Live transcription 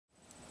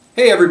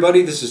Hey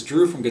everybody, this is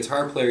Drew from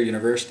Guitar Player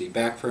University,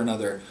 back for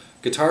another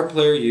Guitar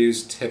Player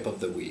Use Tip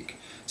of the Week.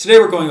 Today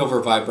we're going over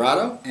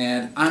vibrato,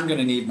 and I'm going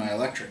to need my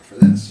electric for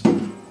this.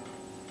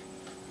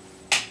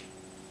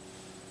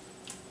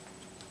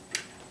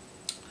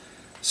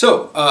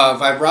 So,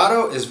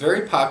 vibrato is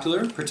very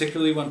popular,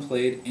 particularly when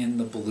played in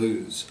the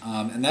blues,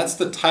 and that's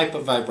the type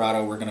of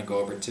vibrato we're going to go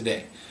over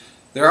today.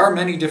 There are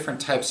many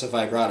different types of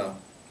vibrato.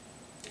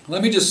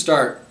 Let me just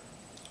start.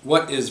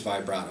 What is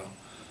vibrato?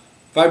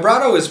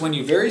 Vibrato is when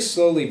you very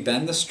slowly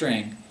bend the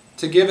string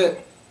to give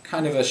it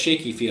kind of a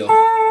shaky feel.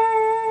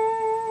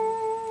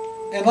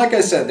 And like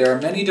I said, there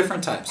are many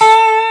different types.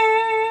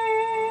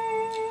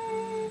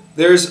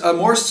 There's a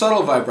more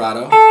subtle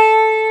vibrato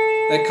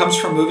that comes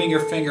from moving your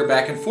finger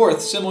back and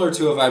forth, similar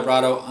to a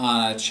vibrato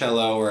on a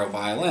cello or a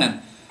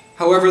violin.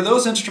 However,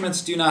 those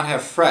instruments do not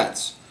have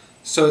frets,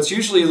 so it's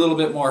usually a little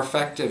bit more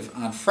effective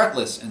on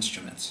fretless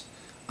instruments.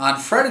 On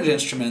fretted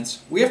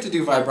instruments, we have to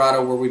do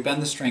vibrato where we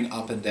bend the string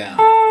up and down.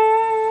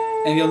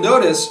 And you'll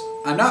notice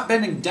I'm not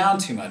bending down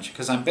too much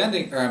because I'm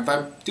doing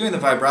the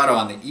vibrato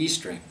on the E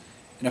string.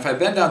 And if I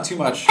bend down too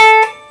much,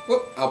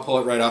 whoop, I'll pull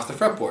it right off the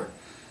fretboard.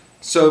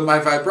 So my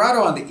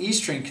vibrato on the E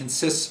string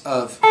consists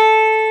of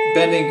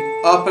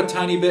bending up a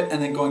tiny bit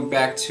and then going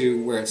back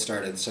to where it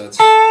started. So it's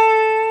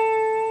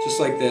just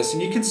like this.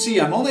 And you can see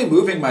I'm only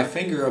moving my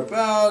finger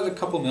about a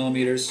couple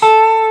millimeters,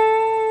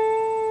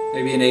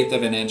 maybe 1/8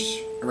 of an inch,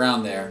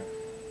 around there.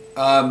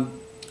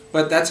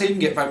 But that's how you can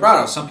get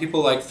vibrato. Some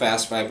people like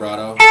fast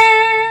vibrato.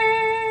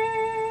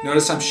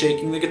 Notice I'm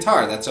shaking the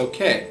guitar. That's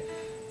okay.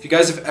 If you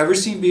guys have ever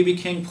seen B.B.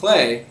 King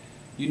play,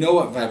 you know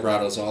what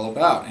vibrato is all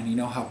about, and you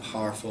know how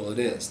powerful it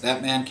is.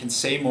 That man can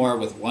say more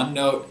with one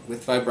note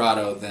with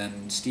vibrato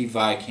than Steve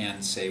Vai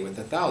can say with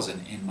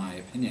 1,000, in my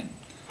opinion.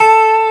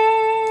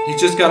 He's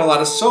just got a lot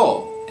of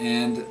soul,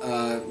 and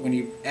when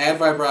you add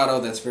vibrato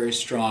that's very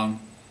strong,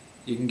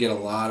 you can get a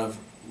lot of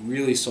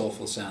really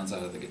soulful sounds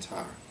out of the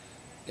guitar.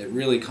 It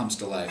really comes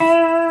to life.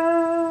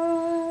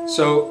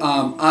 So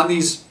on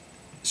these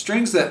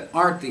strings that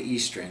aren't the E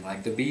string,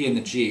 like the B and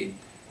the G,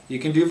 you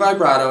can do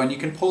vibrato and you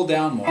can pull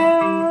down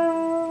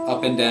more,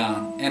 up and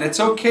down. And it's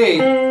okay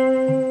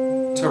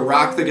to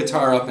rock the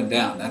guitar up and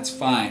down. That's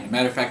fine. As a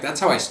matter of fact, that's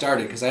how I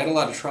started, because I had a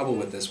lot of trouble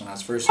with this when I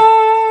was first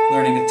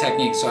learning the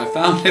technique. So I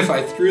found if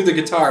I threw the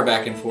guitar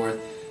back and forth,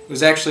 it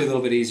was actually a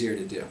little bit easier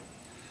to do.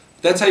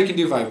 But that's how you can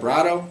do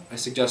vibrato. I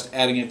suggest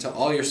adding it to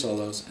all your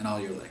solos and all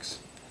your licks.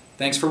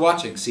 Thanks for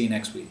watching. See you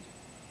next week.